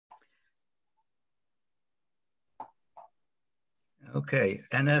Okay,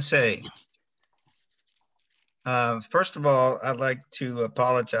 NSA. First of all, I'd like to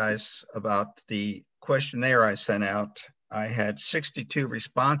apologize about the questionnaire I sent out. I had 62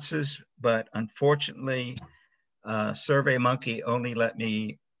 responses, but unfortunately, SurveyMonkey only let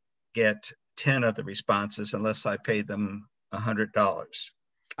me get 10 of the responses unless I paid them $100.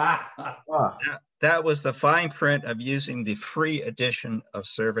 That was the fine print of using the free edition of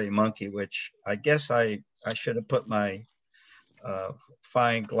SurveyMonkey, which I guess I should have put my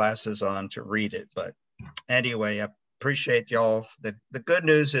fine glasses on to read it. But anyway, I appreciate y'all. The good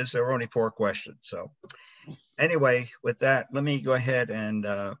news is there were only 4 questions. So anyway, with that, let me go ahead and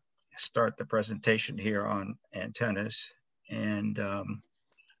start the presentation here on antennas. And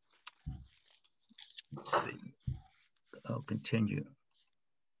let's see, I'll continue.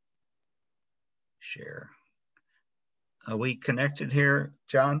 Share. Are we connected here,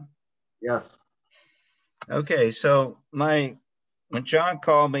 John? Yes. Okay, so when John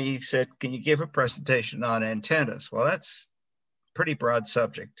called me, he said, can you give a presentation on antennas? Well, that's a pretty broad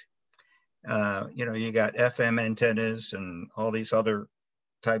subject. You know, you got FM antennas and all these other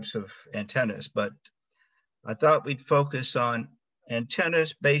types of antennas, but I thought we'd focus on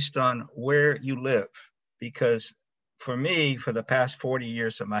antennas based on where you live, because for me, for the past 40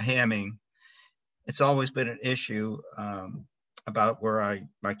 years of my hamming, it's always been an issue about where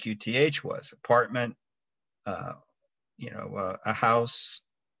my QTH was, apartment, you know, a house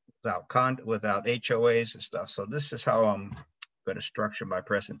without HOAs and stuff. So this is how I'm going to structure my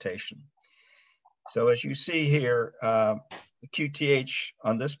presentation. So as you see here, the QTH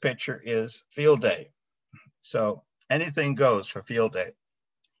on this picture is field day. So anything goes for field day.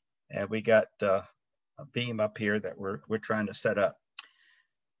 And we got a beam up here that we're trying to set up.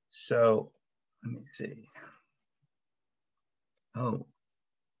 So let me see. Oh,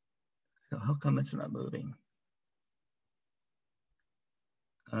 so how come it's not moving?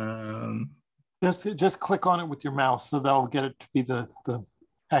 Just click on it with your mouse, so that'll get it to be the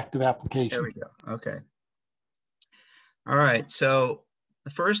active application. There we go. Okay. All right. So the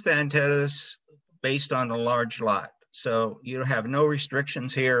first antenna is based on a large lot. So you have no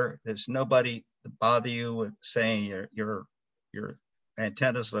restrictions here. There's nobody to bother you with saying your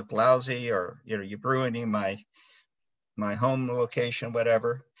antennas look lousy, or you're ruining my home location,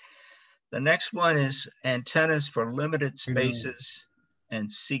 whatever. The next one is antennas for limited spaces and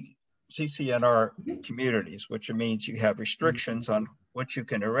CCNR communities, which means you have restrictions on what you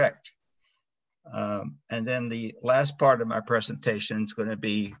can erect. And then the last part of my presentation is going to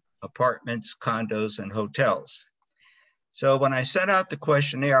be apartments, condos, and hotels. So when I sent out the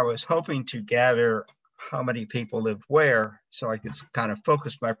questionnaire, I was hoping to gather how many people live where, so I could kind of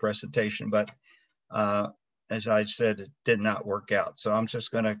focus my presentation, but as I said, it did not work out. So I'm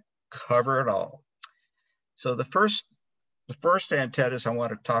just going to cover it all. So the first antennas I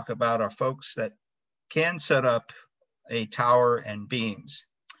want to talk about are folks that can set up a tower and beams,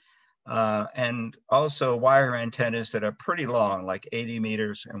 and also wire antennas that are pretty long, like 80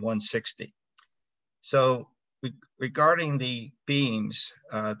 meters and 160. So regarding the beams,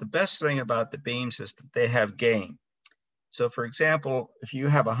 the best thing about the beams is that they have gain. So for example, if you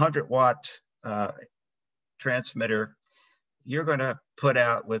have a 100-watt transmitter, you're going to put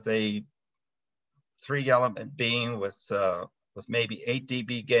out with a 3-element beam with maybe 8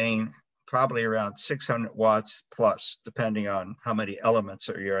 dB gain, probably around 600 watts plus, depending on how many elements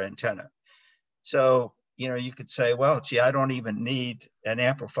are your antenna. So, you could say, well, gee, I don't even need an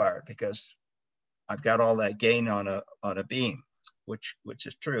amplifier because I've got all that gain on a beam, which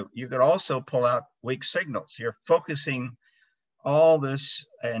is true. You could also pull out weak signals. You're focusing all this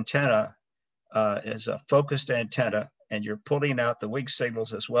antenna as a focused antenna, and you're pulling out the weak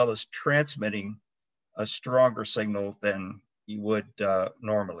signals as well as transmitting a stronger signal than you would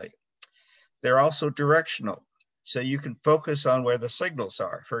normally. They're also directional, so you can focus on where the signals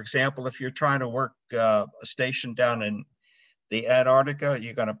are. For example, if you're trying to work a station down in the Antarctica,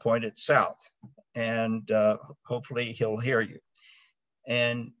 you're going to point it south, and hopefully he'll hear you.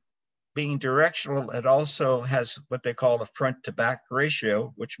 And being directional, it also has what they call a front to back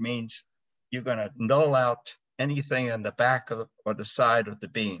ratio, which means you're going to null out anything in the back or the side of the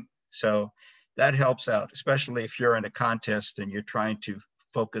beam. So that helps out, especially if you're in a contest and you're trying to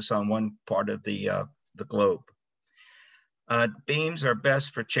focus on one part of the globe. Beams are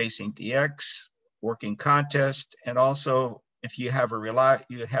best for chasing DX, working contest, and also if you have a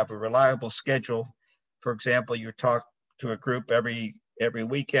reliable schedule. For example, you talk to a group every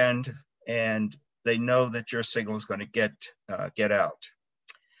weekend, and they know that your signal is going to get out.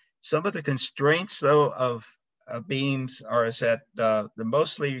 Some of the constraints, though, of beams are that they're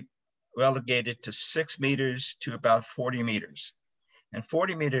mostly relegated to 6 meters to about 40 meters. And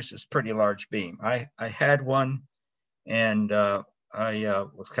 40 meters is pretty large beam. I had one, and I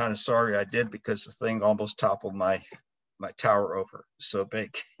was kind of sorry I did, because the thing almost toppled my tower over. So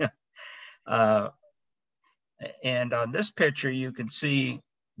big. And on this picture, you can see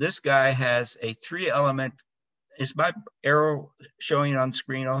this guy has a 3-element. Is my arrow showing on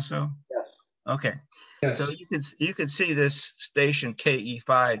screen also? Yes. Okay. Yes. So you can see this station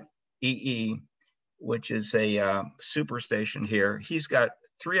KE5EE, which is a super station here. He's got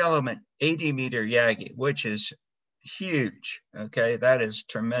 3-element 80-meter Yagi, which is huge. Okay, that is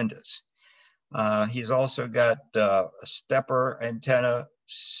tremendous. He's also got a stepper antenna,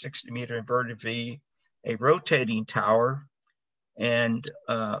 60-meter inverted V, a rotating tower, and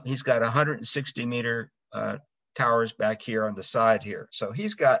he's got 160-meter towers back here on the side here. So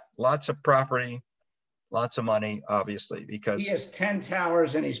he's got lots of property, lots of money, obviously, because he has 10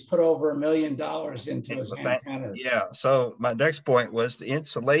 towers and he's put over $1 million into his antennas. Yeah. So my next point was the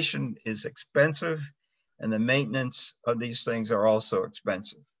insulation is expensive, and the maintenance of these things are also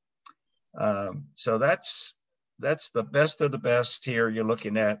expensive. So that's the best of the best here. You're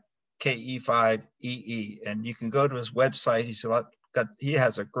looking at KE5EE, and you can go to his website. He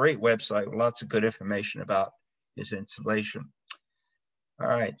has a great website with lots of good information about his insulation. All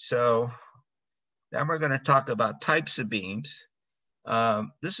right, so then we're going to talk about types of beams.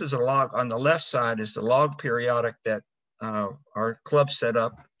 This is a log. On the left side is the log periodic that our club set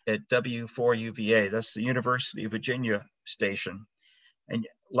up at W4UVA. That's the University of Virginia station. And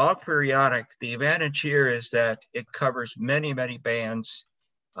log periodic, the advantage here is that it covers many, many bands,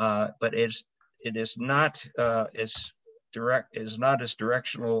 but it is not as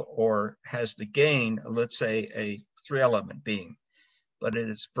directional or has the gain, let's say, a 3-element beam. But it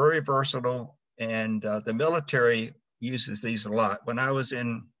is very versatile, and the military uses these a lot. When I was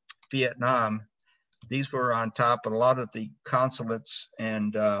in Vietnam, these were on top of a lot of the consulates,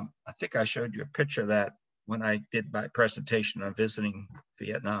 and I think I showed you a picture of that when I did my presentation on visiting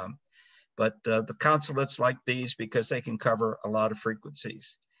Vietnam. But the consulates like these because they can cover a lot of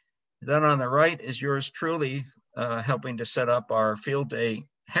frequencies. Then on the right is yours truly helping to set up our field day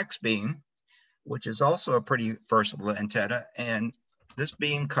hex beam, which is also a pretty versatile antenna. And this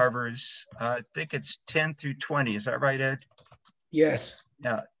beam covers, I think it's 10 through 20. Is that right, Ed? Yes.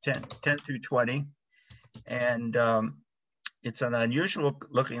 Yeah, 10 through 20. And it's an unusual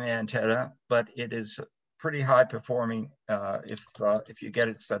looking antenna, but it is pretty high performing if you get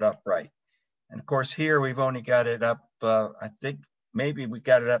it set up right. And of course here we've only got it up, I think maybe we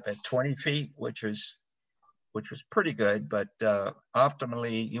got it up at 20 feet, which was pretty good, but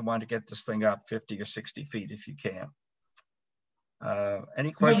optimally you want to get this thing up 50 or 60 feet if you can.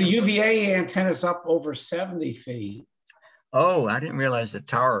 Any questions? The UVA antenna's up over 70 feet. Oh, I didn't realize the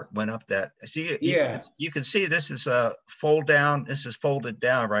tower went up that. See, you can see this is a fold down. This is folded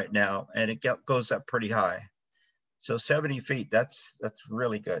down right now, and it goes up pretty high. So 70 feet, that's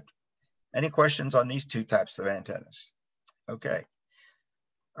really good. Any questions on these two types of antennas? Okay.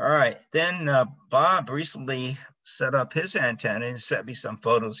 All right. Then Bob recently set up his antenna and sent me some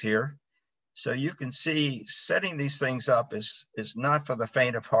photos here. So you can see setting these things up is not for the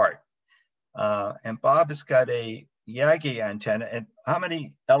faint of heart. And Bob has got a Yagi antenna. And how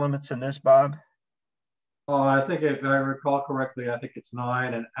many elements in this, Bob? Oh, I think if I recall correctly, I think it's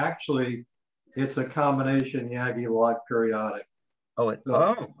 9. And actually, it's a combination Yagi log periodic. Oh,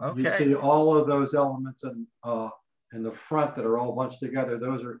 okay. You see all of those elements in the front that are all bunched together.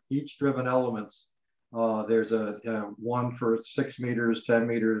 Those are each driven elements. There's a one for 6 meters, 10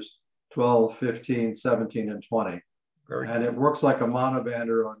 meters, 12, 15, 17, and 20. And it works like a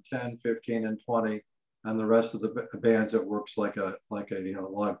monobander on 10, 15, and 20. And the rest of the bands, it works like a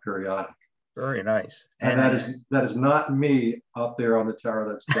log periodic. Very nice. And that is not me up there on the tower.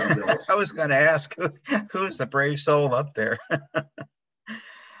 That's Terribile. I was going to ask who's the brave soul up there.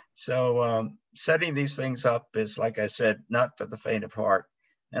 So setting these things up is, like I said, not for the faint of heart.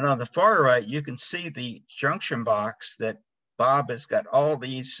 And on the far right, you can see the junction box that Bob has got all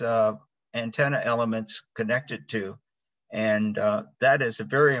these antenna elements connected to. And that is a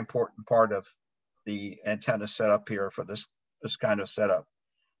very important part of the antenna setup here for this kind of setup.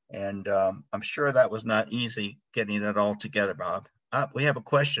 And I'm sure that was not easy getting that all together, Bob. We have a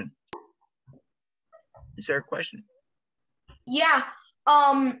question. Is there a question? Yeah.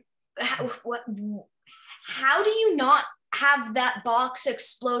 How do you not have that box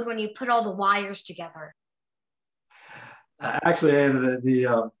explode when you put all the wires together? Actually,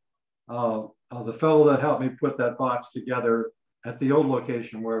 the fellow that helped me put that box together at the old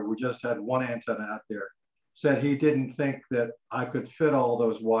location where we just had one antenna out there said he didn't think that I could fit all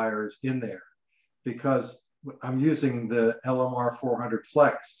those wires in there because I'm using the LMR 400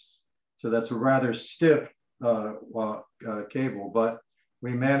 Flex. So that's a rather stiff cable, but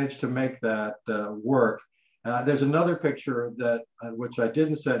we managed to make that work. There's another picture that which I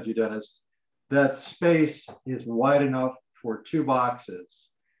didn't send you, Dennis. That space is wide enough for 2 boxes.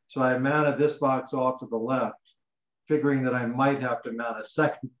 So I mounted this box off to the left, figuring that I might have to mount a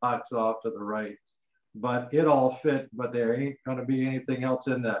second box off to the right. But it all fit, but there ain't going to be anything else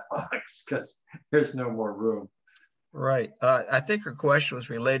in that box because there's no more room. Right. I think her question was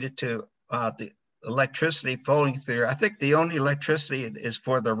related to the electricity flowing through. I think the only electricity is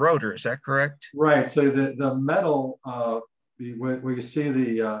for the rotor. Is that correct? Right. So the metal, where you see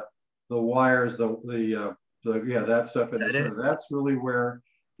the wires, yeah, that stuff in the center. That's really where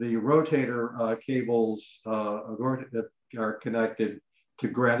the rotator cables are connected to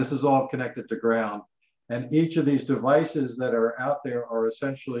ground. This is all connected to ground. And each of these devices that are out there are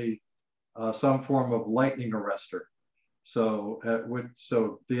essentially some form of lightning arrestor. So,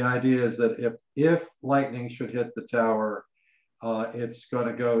 so the idea is that if lightning should hit the tower, it's going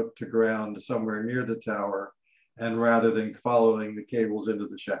to go to ground somewhere near the tower, and rather than following the cables into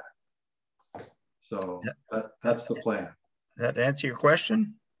the shack. So that's the plan. That answer your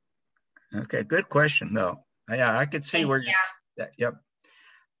question? Okay, good question though. Yeah, I could see where you're. Yep.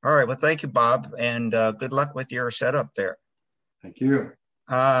 All right. Well, thank you, Bob, and good luck with your setup there. Thank you.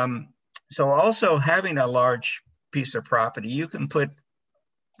 So also having a large piece of property, you can put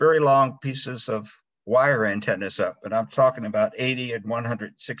very long pieces of wire antennas up, and I'm talking about 80 and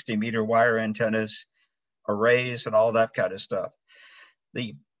 160 meter wire antennas, arrays, and all that kind of stuff.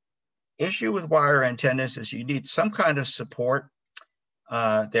 The issue with wire antennas is you need some kind of support.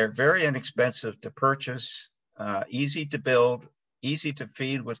 They're very inexpensive to purchase, easy to build, easy to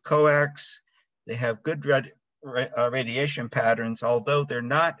feed with coax. They have good radiation patterns, although they're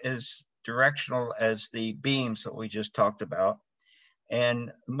not as directional as the beams that we just talked about.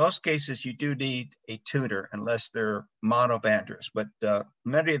 And in most cases, you do need a tuner unless they're monobanders. But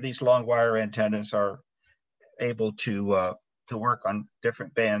many of these long wire antennas are able to work on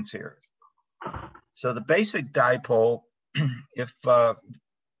different bands here. So the basic dipole, if you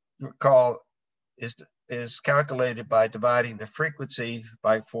recall, is calculated by dividing the frequency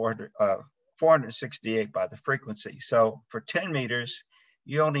by 468 by the frequency. So for 10 meters,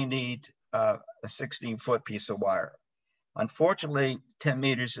 you only need a 16-foot piece of wire. Unfortunately, 10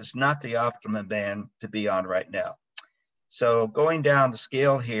 meters is not the optimum band to be on right now. So going down the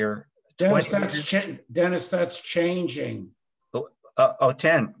scale here, Dennis, that's changing.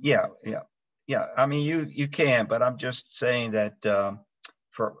 10, yeah. I mean, you can, but I'm just saying that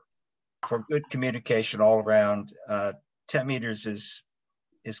for good communication all around, 10 meters is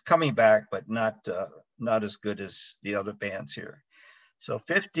coming back, but not as good as the other bands here. So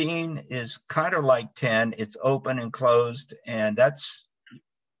 15 is kind of like 10. It's open and closed, and that's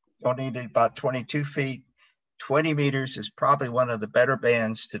only about 22 feet. 20 meters is probably one of the better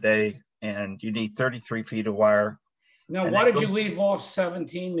bands today, and you need 33 feet of wire. Now, why did you leave off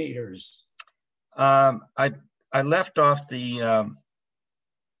 17 meters? I left off the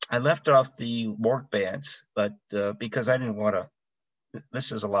work bands, but because I didn't want to.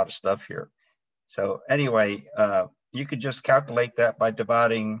 This is a lot of stuff here. So anyway, you could just calculate that by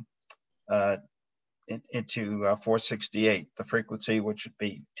dividing into 468, the frequency, which would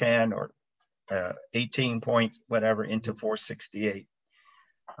be 10 or 18 point whatever into 468.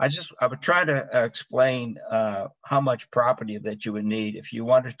 I would try to explain how much property that you would need if you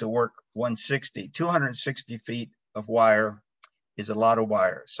wanted to work 260 feet of wire is a lot of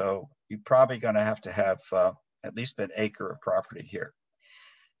wire. So you're probably going to have at least an acre of property here.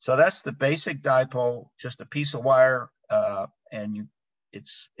 So that's the basic dipole, just a piece of wire, and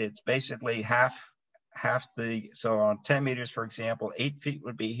it's basically half so on 10 meters, for example, 8 feet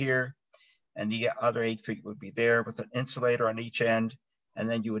would be here, and the other 8 feet would be there with an insulator on each end, and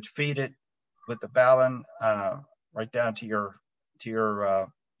then you would feed it with the balun right down to your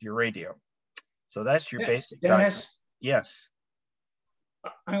radio. So that's your basic Dennis? dipole. Yes.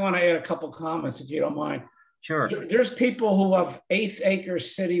 I want to add a couple comments if you don't mind. Sure. There's people who have 1/8 acre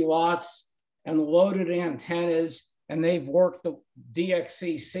city lots and loaded antennas, and they've worked the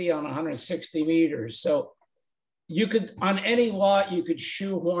DXCC on 160 meters. So you could, on any lot, you could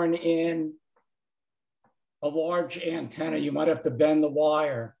shoehorn in a large antenna. You might have to bend the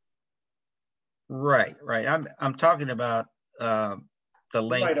wire. Right. I'm talking about the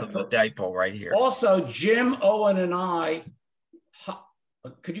length of the dipole right here. Also, Jim, Owen, and I,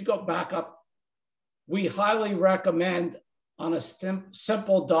 could you go back up? We highly recommend on a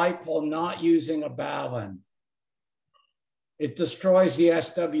simple dipole not using a balun. It destroys the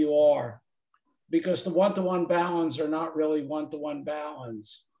SWR. because the one-to-one balance are not really one-to-one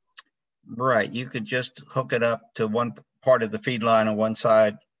balance. Right. You could just hook it up to one part of the feed line on one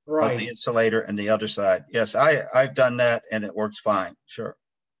side of the insulator and the other side. Yes, I've done that and it works fine. Sure.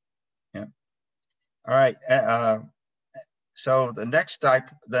 Yeah. All right. So the next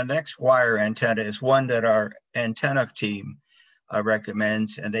wire antenna is one that our antenna team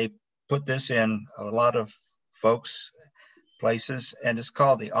recommends, and they put this in a lot of folks places, and it's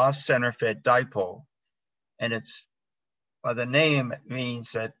called the off-center fed dipole. And it's, well, the name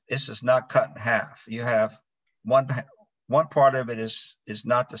means that this is not cut in half. You have one part of it is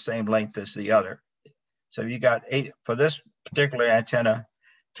not the same length as the other. So you got for this particular antenna,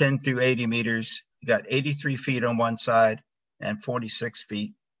 10 through 80 meters, you got 83 feet on one side and 46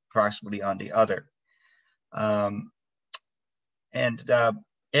 feet approximately on the other.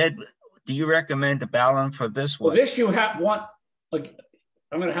 Ed, do you recommend a balun for this one? Well, this you have one, like,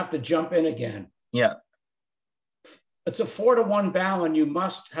 I'm going to have to jump in again. Yeah. It's a 4-to-1 balun. You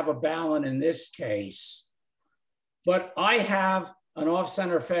must have a balun in this case. But I have an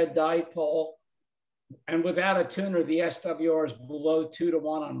off-center fed dipole, and without a tuner, the SWR is below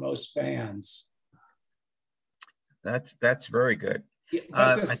 2-to-1 on most bands. That's very good.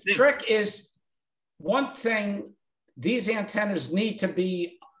 But the trick is, one thing, these antennas need to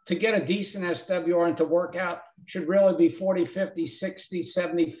be, to get a decent SWR and to work out, should really be 40, 50, 60,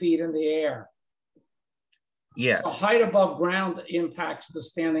 70 feet in the air. Yes. So height above ground impacts the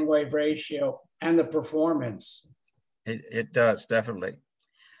standing wave ratio and the performance. It does, definitely.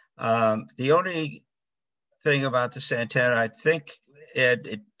 The only thing about this antenna, I think,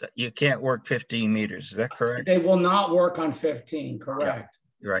 Ed, you can't work 15 meters. Is that correct? They will not work on 15, correct.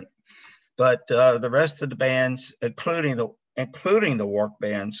 Yeah, right. But the rest of the bands, including the warp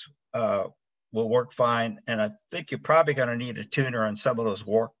bands, will work fine. And I think you're probably going to need a tuner on some of those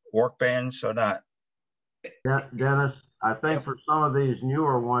warp bands, or not. Yeah, Dennis, I think for some of these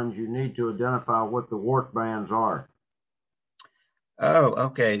newer ones, you need to identify what the warp bands are. Oh,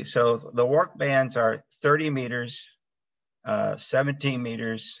 okay. So the warp bands are 30 meters, 17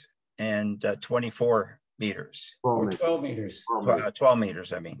 meters, and 24 meters. 12 meters. 12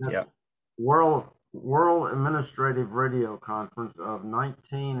 meters, I mean, yeah. World Administrative Radio Conference of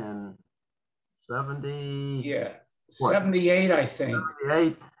 1970. Yeah, 78, I think.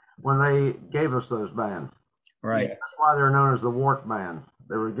 78, when they gave us those bands. Right. That's why they're known as the warp bands.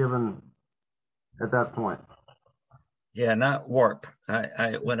 They were given at that point. Yeah, not warp.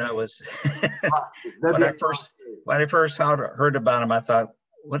 When I first heard about them, I thought,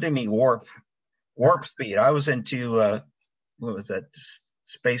 what do you mean warp? Warp speed. I was into what was that?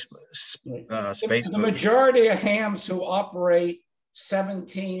 Space. The majority of hams who operate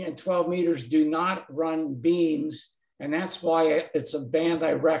 17 and 12 meters do not run beams, and that's why it's a band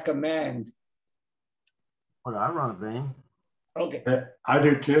I recommend. Well, I run a beam. Okay. I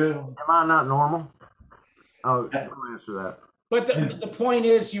do too. Am I not normal? Oh, I'll answer that. But the point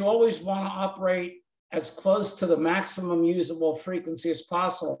is, you always want to operate as close to the maximum usable frequency as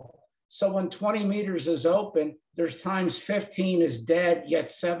possible. So when 20 meters is open, there's times 15 is dead, yet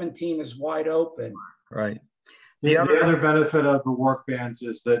 17 is wide open. Right. The other benefit of the work bands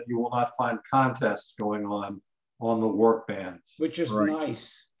is that you will not find contests going on the work bands. Which is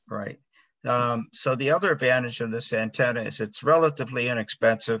nice. Right. So the other advantage of this antenna is it's relatively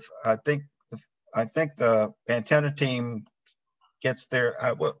inexpensive. I think the antenna team gets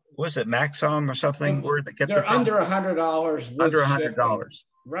their what was it, Maxom or something? Where they get they're under $100. Under $100.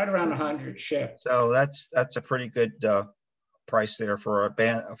 Right around 100 shipped. So that's a pretty good price there for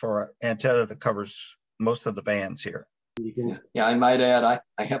an antenna that covers most of the bands here. Yeah, I might add, I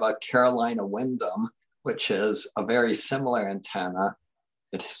have a Carolina Wyndham, which is a very similar antenna.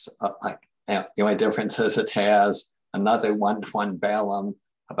 It's the only difference is it has another 1-to-1 balun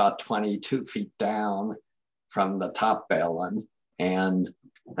about 22 feet down from the top balun, and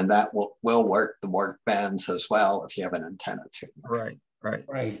that will work the work bands as well if you have an antenna tuner.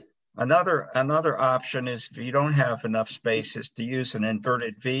 Right. Another option is, if you don't have enough space, is to use an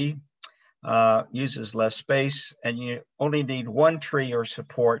inverted V. Uses less space, and you only need one tree or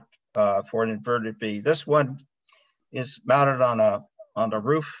support for an inverted V. This one is mounted on the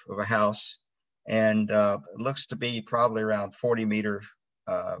roof of a house, and it looks to be probably around 40 meters.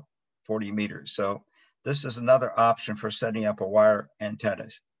 So this is another option for setting up a wire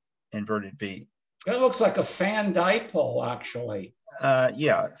antennas, inverted V. That looks like a fan dipole, actually.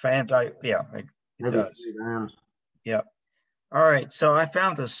 Yeah, fan dipole. Yeah, it does. Yeah. All right, so I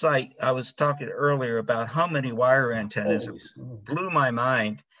found a site. I was talking earlier about how many wire antennas. Blew my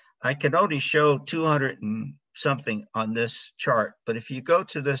mind. I can only show 200 and something on this chart, but if you go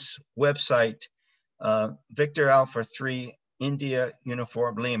to this website Victor Alpha 3, India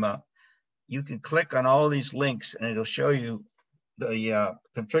Uniform Lima. You can click on all these links and it'll show you the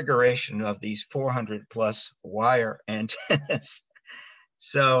configuration of these 400 plus wire antennas.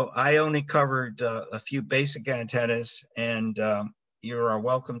 So I only covered a few basic antennas, and you are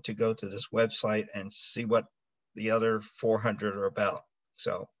welcome to go to this website and see what the other 400 are about.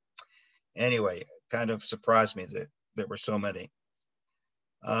 So anyway, kind of surprised me that there were so many.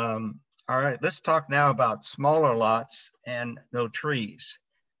 All right, let's talk now about smaller lots and no trees.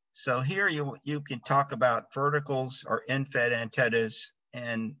 So here you can talk about verticals or end-fed antennas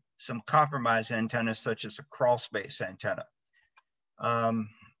and some compromise antennas such as a crawl space antenna.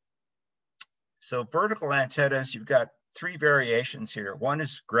 So vertical antennas, you've got three variations here. One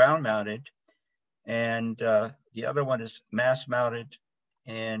is ground mounted, and the other one is mass mounted.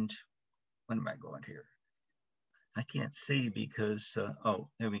 And when am I going here? I can't see because, oh,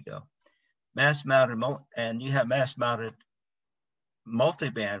 there we go. Mass mounted, and you have mass mounted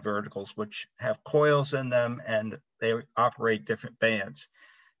multi-band verticals, which have coils in them and they operate different bands.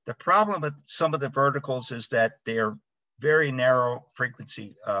 The problem with some of the verticals is that they're very narrow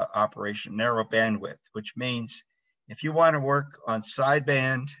frequency operation, narrow bandwidth, which means if you want to work on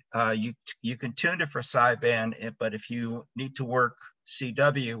sideband, you can tune it for sideband, but if you need to work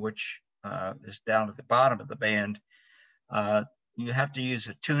CW, which is down at the bottom of the band, you have to use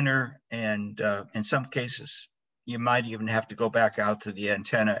a tuner, and in some cases, you might even have to go back out to the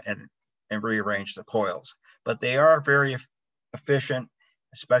antenna and rearrange the coils. But they are very efficient,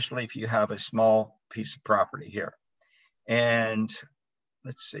 especially if you have a small piece of property here. And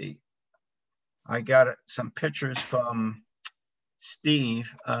let's see, I got some pictures from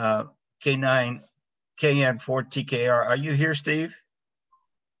Steve, K9, KN4TKR. Are you here, Steve?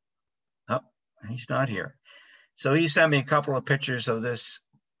 Oh, he's not here. So he sent me a couple of pictures of this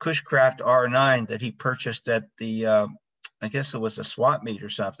Cushcraft R9 that he purchased at the, I guess it was a swap meet or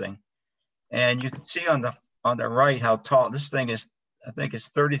something. And you can see on the right how tall this thing is. I think it's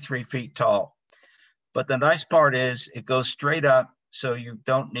 33 feet tall. But the nice part is it goes straight up, so you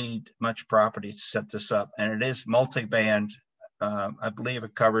don't need much property to set this up. And it is multi-band. I believe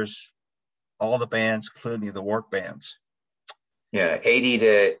it covers all the bands, including the work bands. Yeah,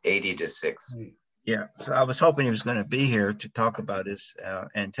 80 to 6. Yeah, so I was hoping he was going to be here to talk about his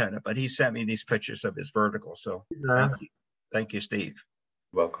antenna, but he sent me these pictures of his vertical. So thank you, Steve.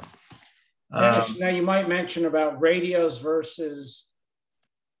 Welcome. Dennis, now you might mention about radios versus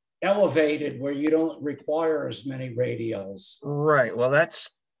elevated, where you don't require as many radios. Right. Well,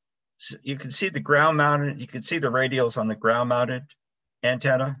 you can see the ground mounted, you can see the radials on the ground mounted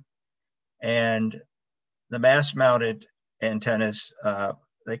antenna, and the mass mounted antennas,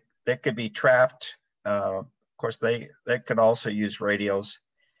 they could be trapped. Of course, they could also use radials.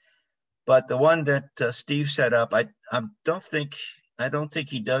 But the one that Steve set up, I don't think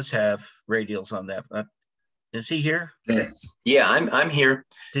he does have radials on that. But is he here? Yeah, I'm here.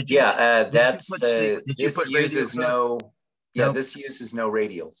 This uses no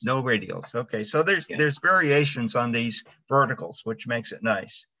radials. No radials. Okay, so there's variations on these verticals, which makes it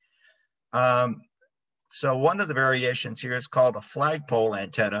nice. So one of the variations here is called a flagpole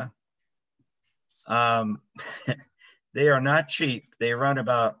antenna. They are not cheap. They run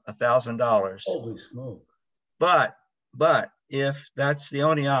about $1,000. Holy smoke. But if that's the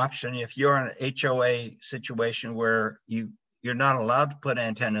only option, if you're in an HOA situation where you're not allowed to put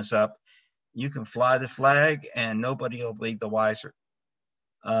antennas up, you can fly the flag and nobody will be the wiser.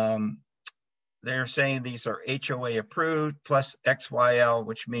 They're saying these are HOA approved plus XYL,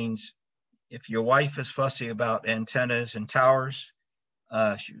 which means if your wife is fussy about antennas and towers,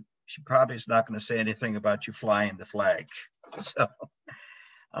 she probably is not going to say anything about you flying the flag.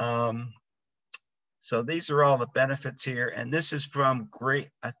 So these are all the benefits here. And this is from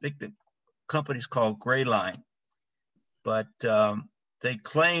I think the company's called Gray Line, but they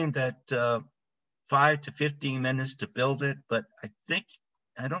claim that 5 to 15 minutes to build it, but I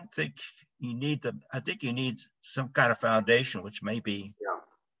don't think you need I think you need some kind of foundation, which may be,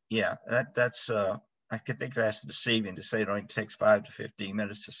 that's, I could think that's deceiving to say it only takes 5 to 15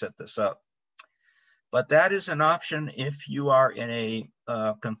 minutes to set this up. But that is an option if you are in a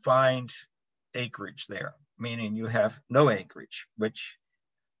confined acreage there, meaning you have no acreage, which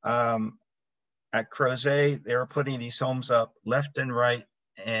at Crozet, they're putting these homes up left and right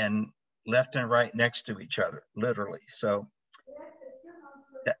next to each other, literally. So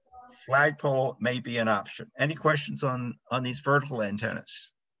that flagpole may be an option. Any questions on these vertical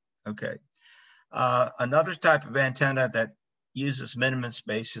antennas? Okay. Another type of antenna that uses minimum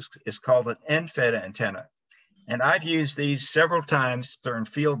space is called an end-fed antenna. And I've used these several times during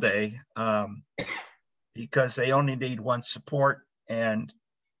field day. because they only need one support, and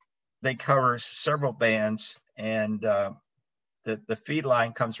they cover several bands, and the feed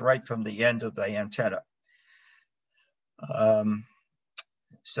line comes right from the end of the antenna.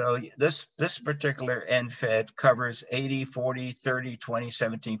 So this particular end fed covers 80, 40, 30, 20,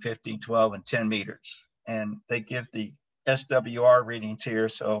 17, 15, 12, and 10 meters. And they give the SWR readings here.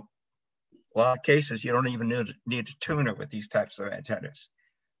 So a lot of cases, you don't even need a tuner with these types of antennas.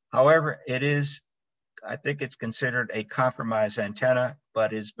 However, I think it's considered a compromised antenna,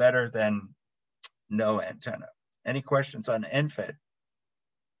 but is better than no antenna. Any questions on end fed?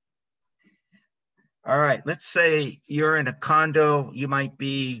 All right, let's say you're in a condo. You might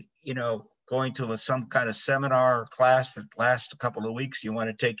be, going to some kind of seminar or class that lasts a couple of weeks. You want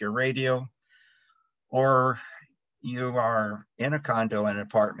to take your radio, or you are in a condo, an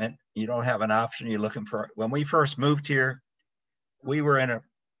apartment. You don't have an option. You're looking for. When we first moved here, we were in an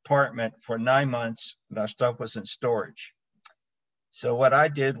apartment for 9 months, and our stuff was in storage. So what I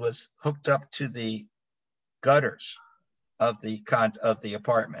did was hooked up to the gutters of the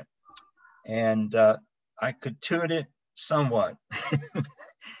apartment. And I could tune it somewhat.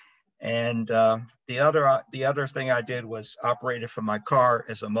 And the other thing I did was operate it from my car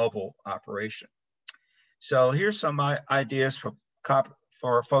as a mobile operation. So here's some ideas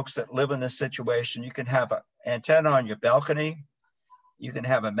for folks that live in this situation. You can have an antenna on your balcony. You can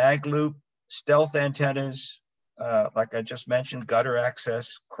have a mag loop, stealth antennas, like I just mentioned, gutter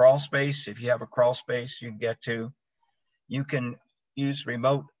access, crawl space. If you have a crawl space, you can get to. You can use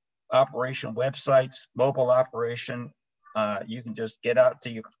remote operation websites, mobile operation. You can just get out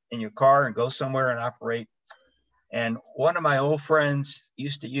in your car and go somewhere and operate. And one of my old friends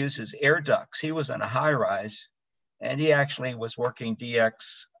used to use his air ducts. He was in a high rise, and he actually was working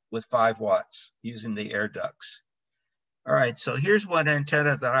DX with 5 watts using the air ducts. All right, so here's one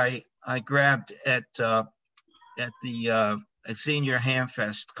antenna that I grabbed at the Senior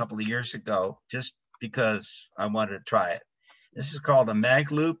Hamfest a couple of years ago, just because I wanted to try it. This is called a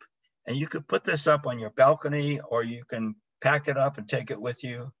mag loop. And you could put this up on your balcony, or you can pack it up and take it with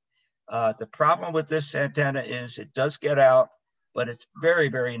you. The problem with this antenna is it does get out, but it's very,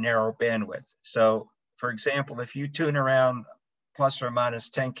 very narrow bandwidth. So for example, if you tune around plus or minus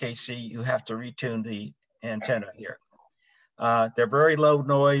 10 kc, you have to retune the antenna here. They're very low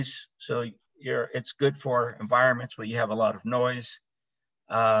noise, so it's good for environments where you have a lot of noise.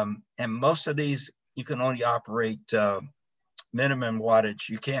 And most of these, you can only operate minimum wattage.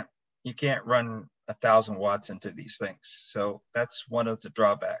 You can't run 1,000 watts into these things. So that's one of the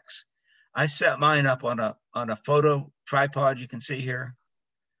drawbacks. I set mine up on a photo tripod you can see here,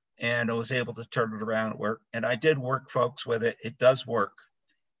 and I was able to turn it around and work. And I did work, folks, with it. It does work,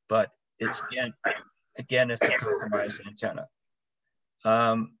 but it's again, it's a compromised antenna.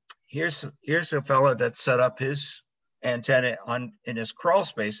 Here's a fella that set up his antenna in his crawl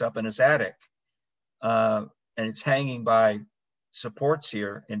space up in his attic, and it's hanging by supports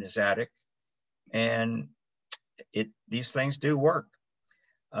here in his attic, and these things do work.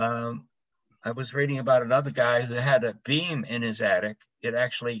 I was reading about another guy who had a beam in his attic.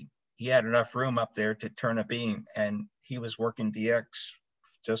 He had enough room up there to turn a beam, and he was working DX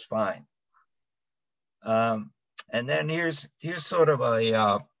just fine. And then here's sort of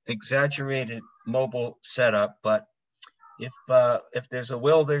a exaggerated mobile setup, but if there's a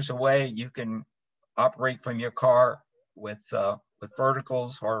will, there's a way. You can operate from your car with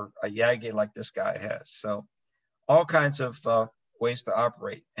verticals or a Yagi like this guy has. So all kinds of ways to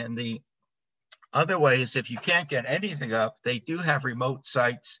operate. And the other way is, if you can't get anything up, they do have remote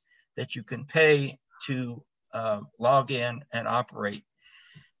sites that you can pay to log in and operate.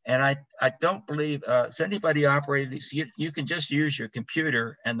 And I don't believe, has anybody operated these? You can just use your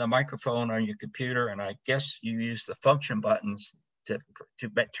computer and the microphone on your computer, and I guess you use the function buttons to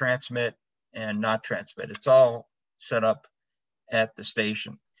transmit and not transmit. It's all set up at the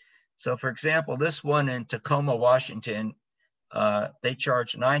station. So for example, this one in Tacoma, Washington, they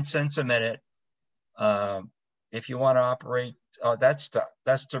charge 9 cents a minute. If you want to operate, that's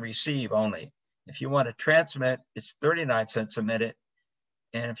to receive only. If you want to transmit, it's 39 cents a minute.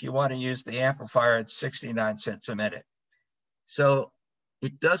 And if you want to use the amplifier, it's 69 cents a minute. So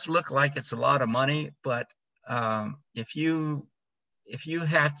it does look like it's a lot of money, but if you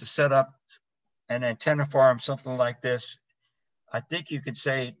have to set up an antenna farm, something like this, I think you could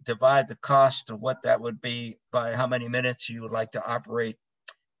say divide the cost of what that would be by how many minutes you would like to operate.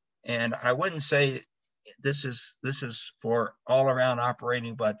 And I wouldn't say this is for all around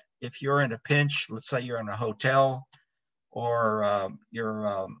operating, but if you're in a pinch, let's say you're in a hotel, or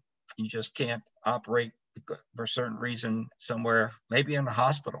you just can't operate for a certain reason somewhere, maybe in the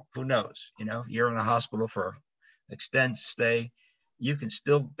hospital, who knows? You know, you're in a hospital for extended stay, you can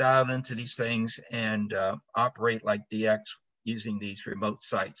still dial into these things and operate like DX using these remote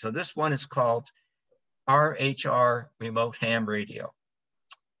sites. So this one is called RHR Remote Ham Radio.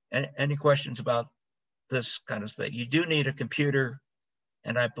 Any questions about this kind of thing? You do need a computer,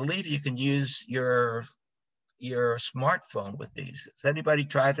 and I believe you can use your smartphone with these. Has anybody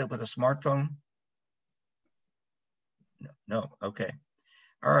tried it with a smartphone? No. Okay.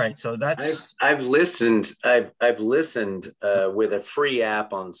 All right. So that's. I've listened. I've listened with a free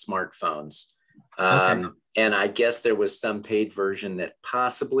app on smartphones, Okay. and I guess there was some paid version that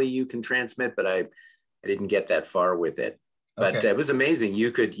possibly you can transmit, but I didn't get that far with it. But Okay. it was amazing.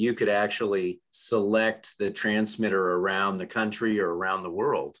 You could actually select the transmitter around the country or around the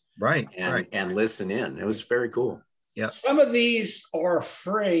world, Right. and listen in. It was very cool. Yeah. Some of these are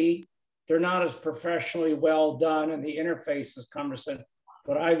free. They're not as professionally well done, and the interface is cumbersome.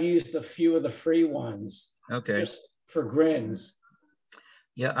 But I've used a few of the free ones. Okay. Just for grins.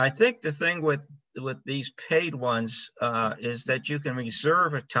 Yeah, I think the thing with these paid ones is that you can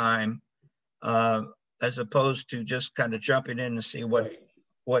reserve a time as opposed to just kind of jumping in to see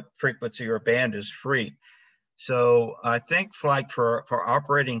what frequency or band is free. So I think for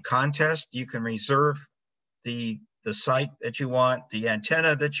operating contests, you can reserve the site that you want, the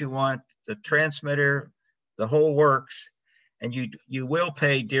antenna that you want, the transmitter, the whole works, and you will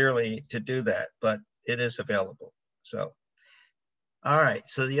pay dearly to do that, but it is available. So, all right.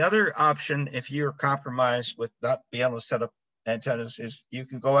 So the other option, if you're compromised with not being able to set up antennas, is you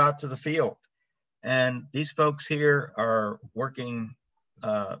can go out to the field. And these folks here are working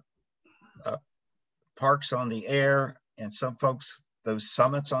parks on the air, and some folks, those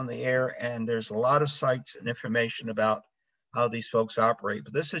summits on the air, and there's a lot of sites and information about how these folks operate.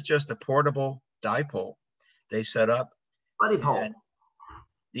 But this is just a portable dipole they set up. And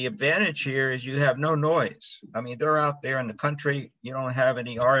the advantage here is you have no noise. I mean, they're out there in the country. You don't have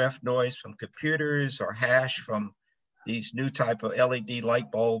any RF noise from computers or hash from these new type of LED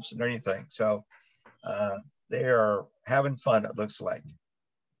light bulbs and anything. So they are having fun, it looks like.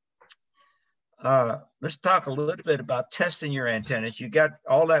 Let's talk a little bit about testing your antennas. You got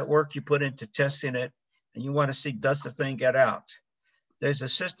all that work you put into testing it, and you want to see, does the thing get out? There's a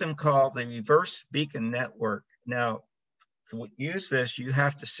system called the Reverse Beacon Network. Now, to use this, you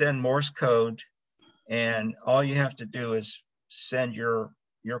have to send Morse code, and all you have to do is send your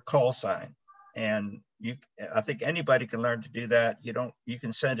call sign. And I think anybody can learn to do that. You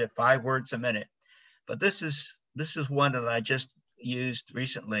can send it 5 words a minute. But this is one that I just used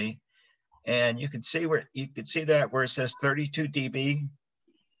recently, and you can see where it says 32 dB.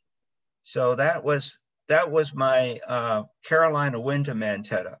 So that was my Carolina Windham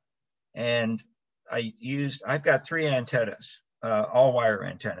antenna, and I've got 3 antennas, all wire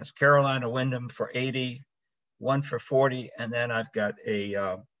antennas, Carolina Windham for 80, one for 40, and then I've got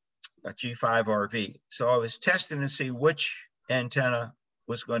a G5 RV. So I was testing to see which antenna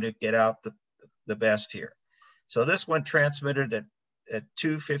was going to get out the best here. So this one transmitted at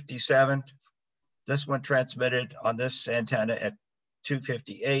 257. This one transmitted on this antenna at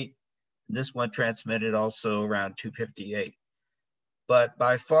 258. This one transmitted also around 258. But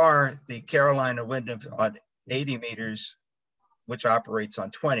by far, the Carolina Windham on 80 meters, which operates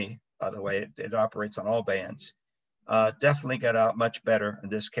on 20, by the way, it operates on all bands, definitely got out much better in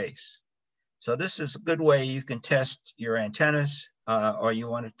this case. So this is a good way you can test your antennas, or you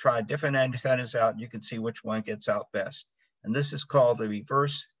want to try different antennas out, you can see which one gets out best. And this is called the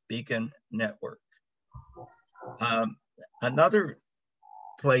Reverse Beacon Network. Another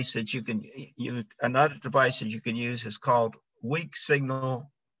place that another device that you can use is called Weak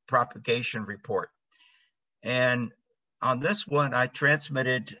Signal Propagation Report. And on this one, I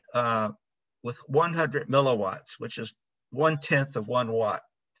transmitted with 100 milliwatts, which is 1/10 of 1 watt.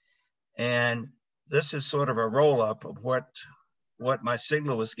 And this is sort of a roll up of what my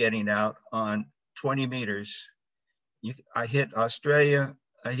signal was getting out on 20 meters. I hit Australia,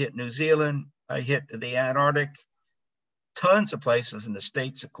 I hit New Zealand, I hit the Antarctic, tons of places in the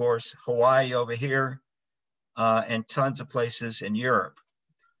States, of course, Hawaii over here, and tons of places in Europe.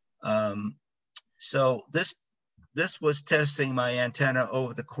 So this was testing my antenna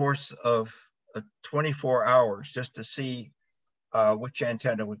over the course of 24 hours just to see which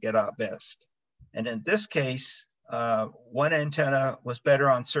antenna would get out best. And in this case, one antenna was better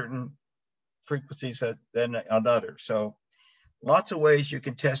on certain frequencies than another. So lots of ways you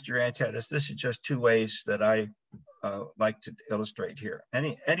can test your antennas. This is just 2 ways that I like to illustrate here.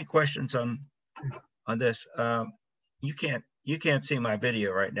 Any questions on this? You can't see my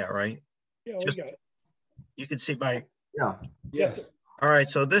video right now, right? Yeah, we got it. You can see my. Yeah. Yes. All right.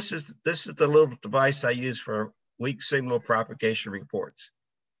 So this is the little device I use for weak signal propagation reports.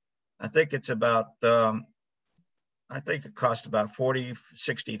 I think it's about. I think it costs about $40,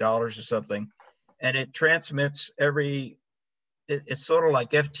 $60 or something, and it transmits every. It's sort of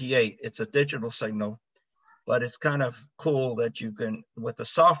like FT8. It's a digital signal, but it's kind of cool that you can, with the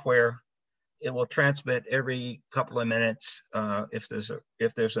software, it will transmit every couple of minutes if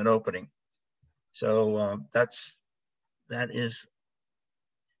there's an opening. So that is.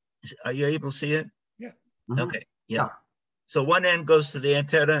 Are you able to see it? Yeah. Mhm. Okay. Yeah. So one end goes to the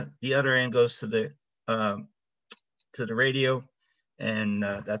antenna, the other end goes to the radio, and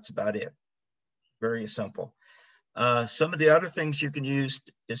that's about it. Very simple. Some of the other things you can use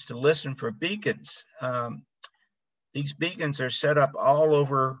is to listen for beacons. These beacons are set up all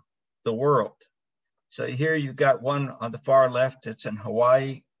over the world. So here you've got one on the far left, it's in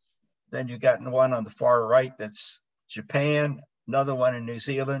Hawaii. Then you've got one on the far right, that's Japan, another one in New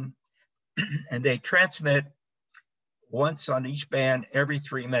Zealand. And they transmit once on each band every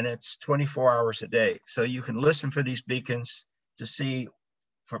 3 minutes, 24 hours a day. So you can listen for these beacons to see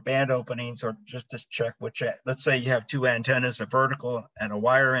for band openings, or just to check which, let's say you have two antennas, a vertical and a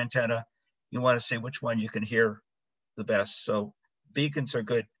wire antenna. You want to see which one you can hear the best. So beacons are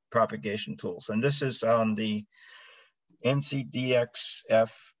good propagation tools. And this is on the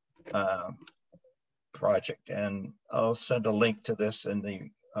NCDXF project. And I'll send a link to this in the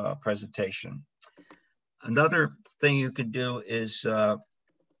presentation. Another thing you can do is,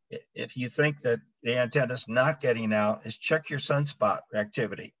 if you think that the antenna is not getting out, is check your sunspot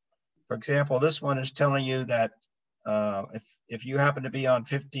activity. For example, this one is telling you that if you happen to be on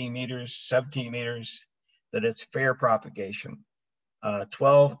 15 meters, 17 meters, that it's fair propagation.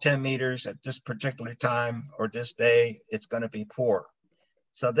 12, 10 meters at this particular time or this day, it's going to be poor.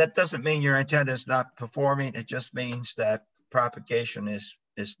 So that doesn't mean your antenna is not performing. It just means that propagation is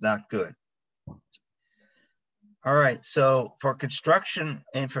not good. All right, so for construction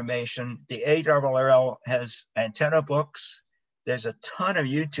information, the ARRL has antenna books. There's a ton of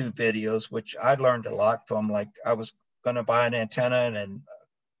YouTube videos, which I learned a lot from. Like, I was gonna buy an antenna and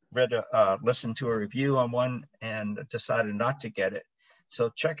listened to a review on one and decided not to get it. So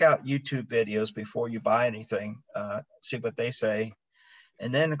check out YouTube videos before you buy anything, see what they say.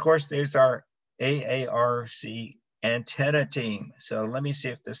 And then of course, there's our AARC antenna team. So let me see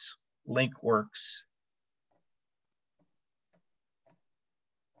if this link works.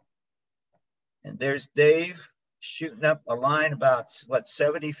 And there's Dave shooting up a line about, what,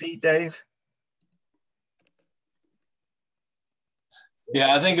 70 feet, Dave?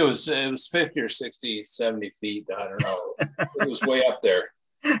 Yeah, I think it was 50 or 60, 70 feet. I don't know. It was way up there.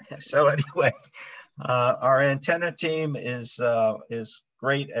 So anyway, our antenna team is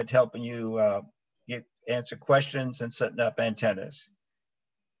great at helping you answer questions and setting up antennas.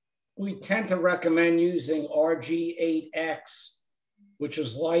 We tend to recommend using RG8X, which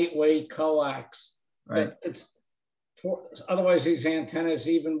is lightweight coax. Right. Otherwise, these antennas,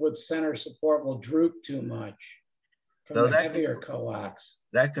 even with center support, will droop too much from the heavier coax.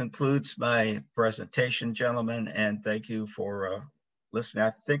 That concludes my presentation, gentlemen, and thank you for listening.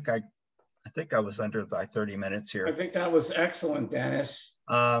 I think I was under by 30 minutes here. I think that was excellent, Dennis.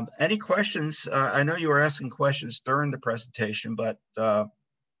 Any questions? I know you were asking questions during the presentation, but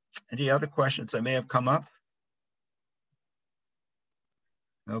any other questions that may have come up?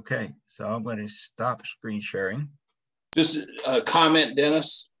 Okay, so I'm going to stop screen sharing. Just a comment,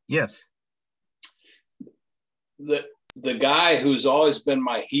 Dennis. Yes. The guy who's always been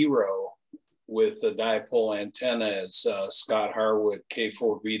my hero with the dipole antenna is Scott Harwood,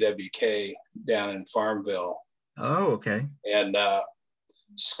 K4BWK down in Farmville. Oh, okay. And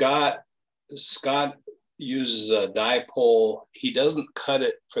Scott uses a dipole. He doesn't cut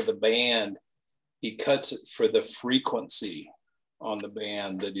it for the band. He cuts it for the frequency on the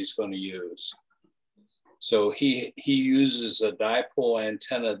band that he's going to use. So he uses a dipole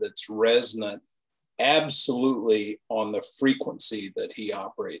antenna that's resonant absolutely on the frequency that he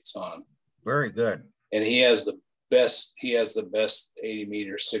operates on. Very good. And he has the best 80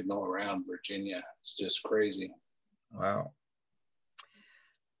 meter signal around Virginia. It's just crazy. Wow.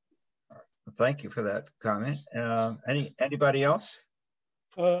 Thank you for that comment. Anybody else?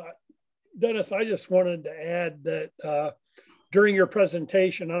 Dennis, I just wanted to add that during your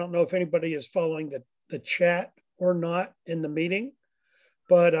presentation, I don't know if anybody is following the chat or not in the meeting,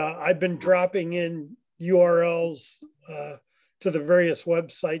 but I've been dropping in URLs to the various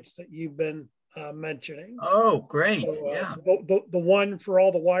websites that you've been mentioning. Oh, great. So, yeah. The one for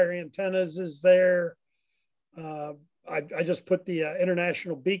all the wire antennas is there. I just put the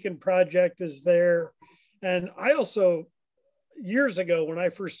International Beacon Project is there. And I also, years ago, when I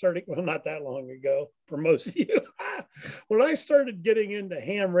first started, well, not that long ago for most of you, when I started getting into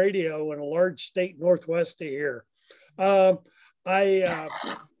ham radio in a large state northwest of here, I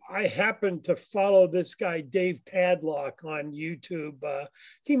happened to follow this guy, Dave Tadlock, on YouTube.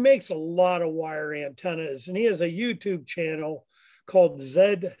 He makes a lot of wire antennas, and he has a YouTube channel called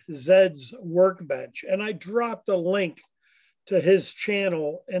ZZ's Workbench. And I dropped a link to his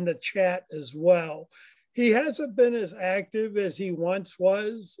channel in the chat as well. He hasn't been as active as he once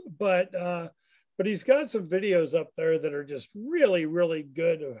was, but he's got some videos up there that are just really, really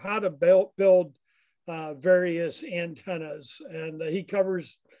good of how to build various antennas. And he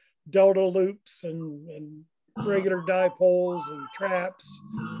covers delta loops and regular dipoles and traps.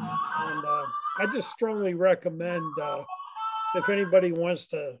 And I just strongly recommend if anybody wants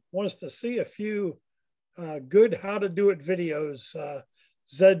to see a few good how to do it videos,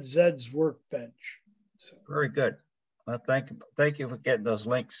 ZZ's Workbench. So. Very good. Well, thank you for getting those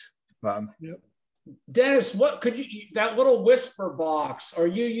links, Bob. Yep. Dennis, what could you, that little whisper box, are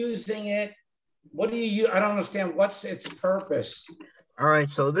you using it? What do you use? I don't understand. What's its purpose? All right,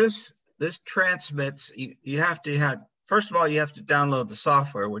 so this transmits, you have to have, first of all, you have to download the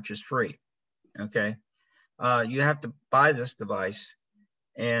software, which is free, okay? You have to buy this device,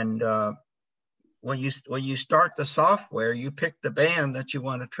 and when you start the software, you pick the band that you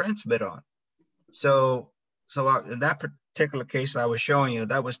want to transmit on. So in that particular case I was showing you,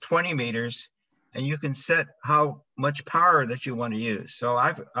 that was 20 meters, and you can set how much power that you want to use. So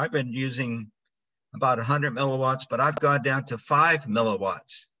I've been using about 100 milliwatts, but I've gone down to 5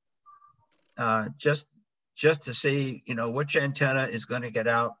 milliwatts, just to see, you know, which antenna is going to get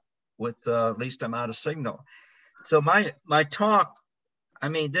out with the least amount of signal. So my talk, I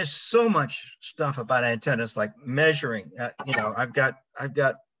mean, there's so much stuff about antennas, like measuring. You know, I've got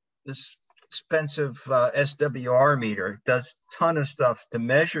this expensive SWR meter. It does a ton of stuff to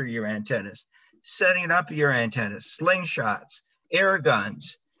measure your antennas, setting up your antennas, slingshots, air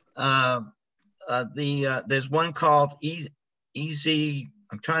guns. There's one called Easy.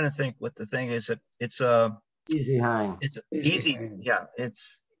 I'm trying to think what the thing is. It's a Easy hang. It's easy. Yeah,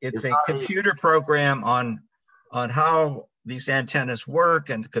 it's a computer program on how these antennas work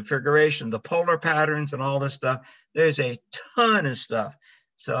and the configuration, the polar patterns and all this stuff. There's a ton of stuff.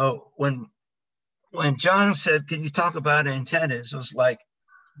 So when John said, "Can you talk about antennas?" it was like,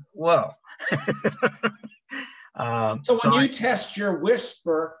 whoa. So when you test your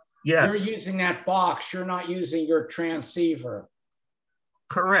whisper, yes, you're using that box. You're not using your transceiver.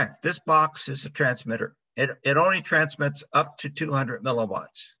 Correct. This box is a transmitter. It only transmits up to 200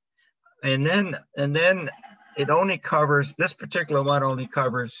 milliwatts. And then it only covers, this particular one only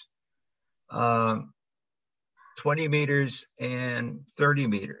covers 20 meters and 30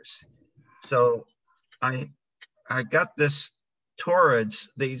 meters. So I got this Torids.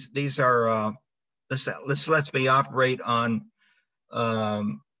 These are, this lets me operate on,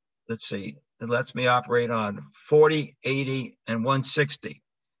 let's see, it lets me operate on 40, 80, and 160.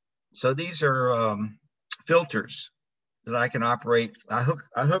 So these are filters that I can operate. I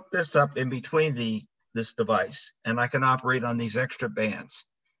hook this up in between this device, and I can operate on these extra bands.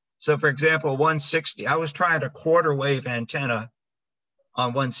 So for example, 160, I was trying a quarter wave antenna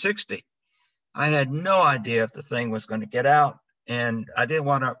on 160. I had no idea if the thing was going to get out, and I didn't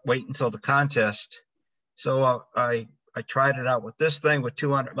want to wait until the contest. So I tried it out with this thing with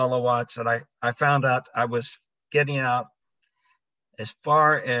 200 milliwatts, and I found out I was getting out as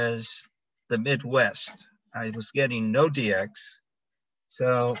far as the Midwest. I was getting no DX.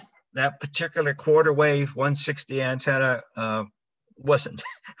 So that particular quarter wave 160 antenna wasn't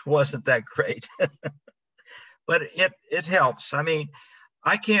that great. But it helps. I mean,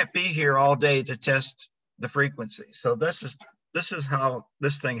 I can't be here all day to test the frequency. So this is how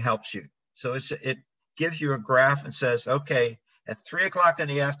this thing helps you. So it gives you a graph and says, okay, at 3 o'clock in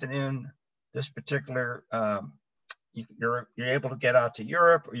the afternoon, this particular, you're able to get out to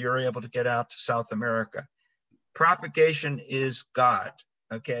Europe, or you're able to get out to South America. Propagation is God,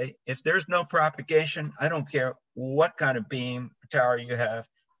 okay? If there's no propagation, I don't care what kind of beam tower you have,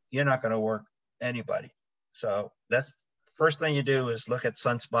 you're not gonna work anybody. So that's the first thing you do, is look at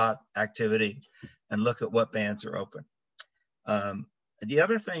sunspot activity and look at what bands are open. The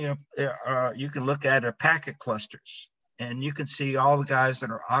other thing you can look at are packet clusters, and you can see all the guys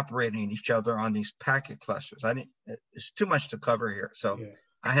that are operating each other on these packet clusters. It's too much to cover here, so yeah.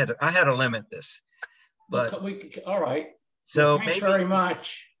 I had to limit this. But all right. So well, thanks very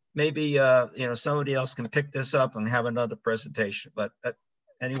much. Maybe you know, somebody else can pick this up and have another presentation. But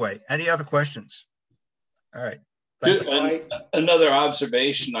anyway, any other questions? All right. Thank you. Another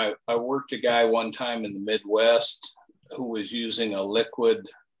observation, I worked a guy one time in the Midwest who was using a liquid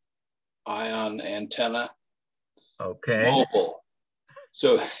ion antenna. Okay. Mobile.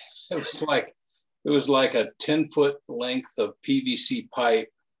 So it was like a 10-foot length of PVC pipe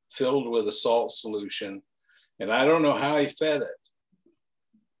filled with a salt solution. And I don't know how he fed it,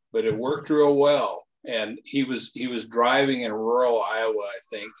 but it worked real well. And he was driving in rural Iowa, I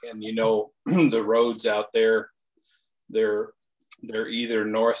think. And you know, the roads out there, they're either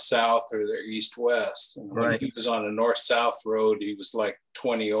north-south or they're east-west. And when he was on a north-south road, he was like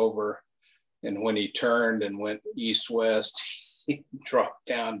 20 over. And when he turned and went east-west, he dropped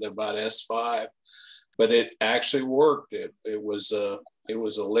down to about S5. But it actually worked. It was a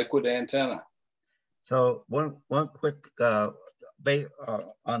liquid antenna. So one quick on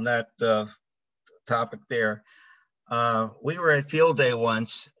that topic there. We were at field day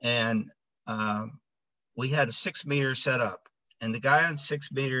once, and we had a 6 meter set up, and the guy on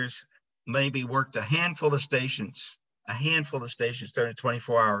 6 meters maybe worked a handful of stations during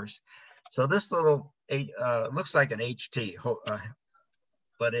 24 hours. So this little looks like an HT,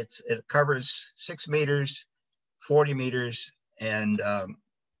 but it covers 6 meters, 40 meters, and I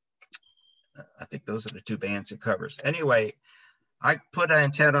think those are the 2 bands it covers. Anyway, I put an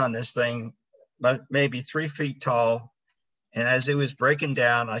antenna on this thing, maybe 3 feet tall. And as it was breaking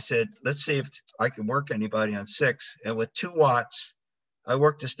down, I said, let's see if I can work anybody on 6. And with 2 watts, I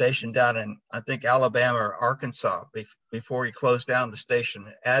worked a station down in, I think, Alabama or Arkansas before he closed down the station,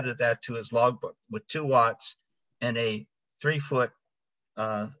 added that to his logbook with 2 watts and a 3-foot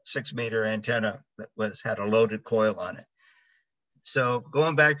 6 meter antenna that had a loaded coil on it. So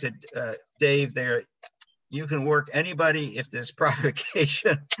going back to Dave there, you can work anybody if there's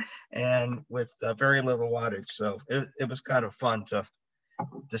provocation and with very little wattage. So it was kind of fun to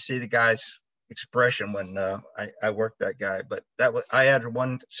see the guy's expression when I worked that guy. But I added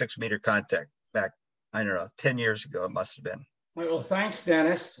 1 6 meter contact back, I don't know, 10 years ago, it must have been. All right, well, thanks,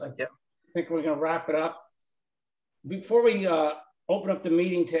 Dennis. I think we're going to wrap it up. Before we open up the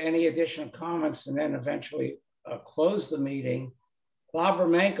meeting to any additional comments and then eventually close the meeting, Bob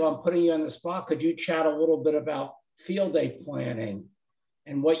Romanko, I'm putting you on the spot. Could you chat a little bit about field day planning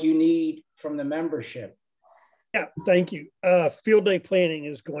and what you need from the membership? Yeah, thank you. Field day planning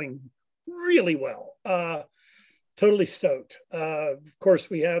is going really well. Totally stoked. Of course,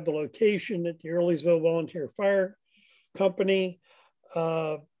 we have the location at the Earlysville Volunteer Fire Company.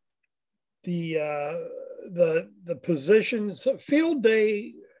 The positions, field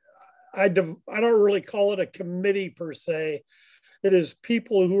day, I don't really call it a committee per se. It is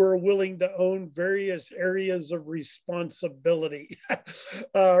people who are willing to own various areas of responsibility.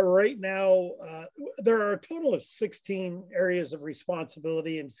 Right now, there are a total of 16 areas of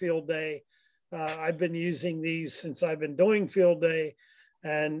responsibility in field day. I've been using these since I've been doing field day,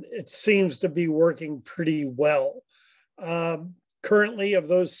 and it seems to be working pretty well. Currently, of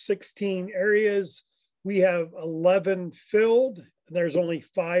those 16 areas, we have 11 filled. There's only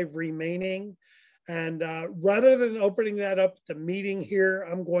 5 remaining. And rather than opening that up at the meeting here,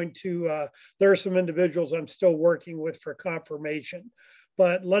 I'm going to, there are some individuals I'm still working with for confirmation.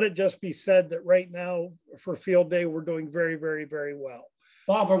 But let it just be said that right now for field day, we're doing very, very, very well.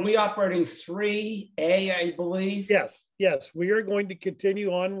 Bob, are we operating 3A, I believe? Yes, yes. We are going to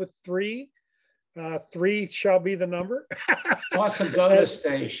continue on with 3. 3 shall be the number. Plus a GOTA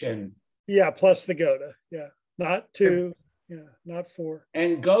station. Yeah, plus the GOTA. Yeah, not 2. Yeah, not 4.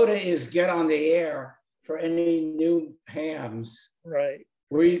 And GOTA is get on the air for any new hams. Right.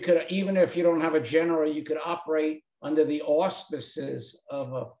 Where you could, even if you don't have a general, you could operate under the auspices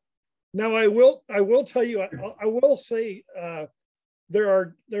of a. Now I will tell you, I will say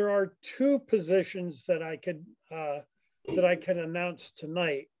there are 2 positions that I can announce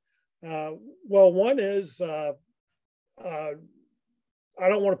tonight. Well, one is I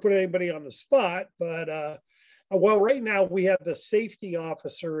don't want to put anybody on the spot, but well, right now we have the safety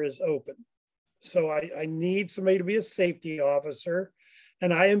officer is open. So I need somebody to be a safety officer,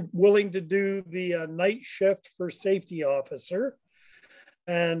 and I am willing to do the night shift for safety officer.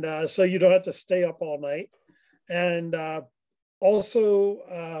 And so you don't have to stay up all night. And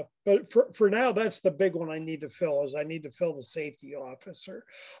also, but for now, that's the big one I need to fill is I need to fill the safety officer.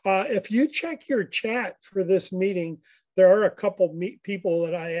 If you check your chat for this meeting, there are a couple people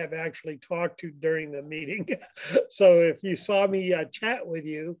that I have actually talked to during the meeting. So if you saw me chat with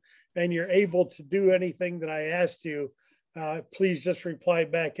you and you're able to do anything that I asked you, please just reply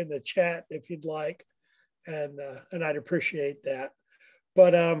back in the chat if you'd like. And I'd appreciate that.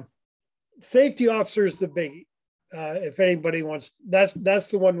 But safety officer is the biggie. If anybody wants, that's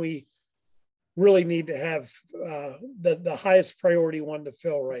the one we really need to have the highest priority one to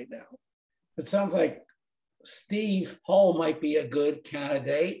fill right now. It sounds like Steve Hull might be a good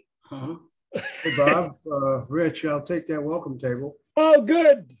candidate. Huh? Hey, Bob, Rich, I'll take that welcome table. Oh,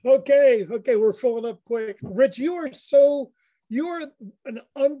 good. Okay. Okay. We're filling up quick. Rich, you are an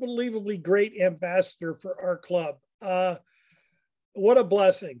unbelievably great ambassador for our club. What a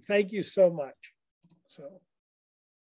blessing. Thank you so much. So.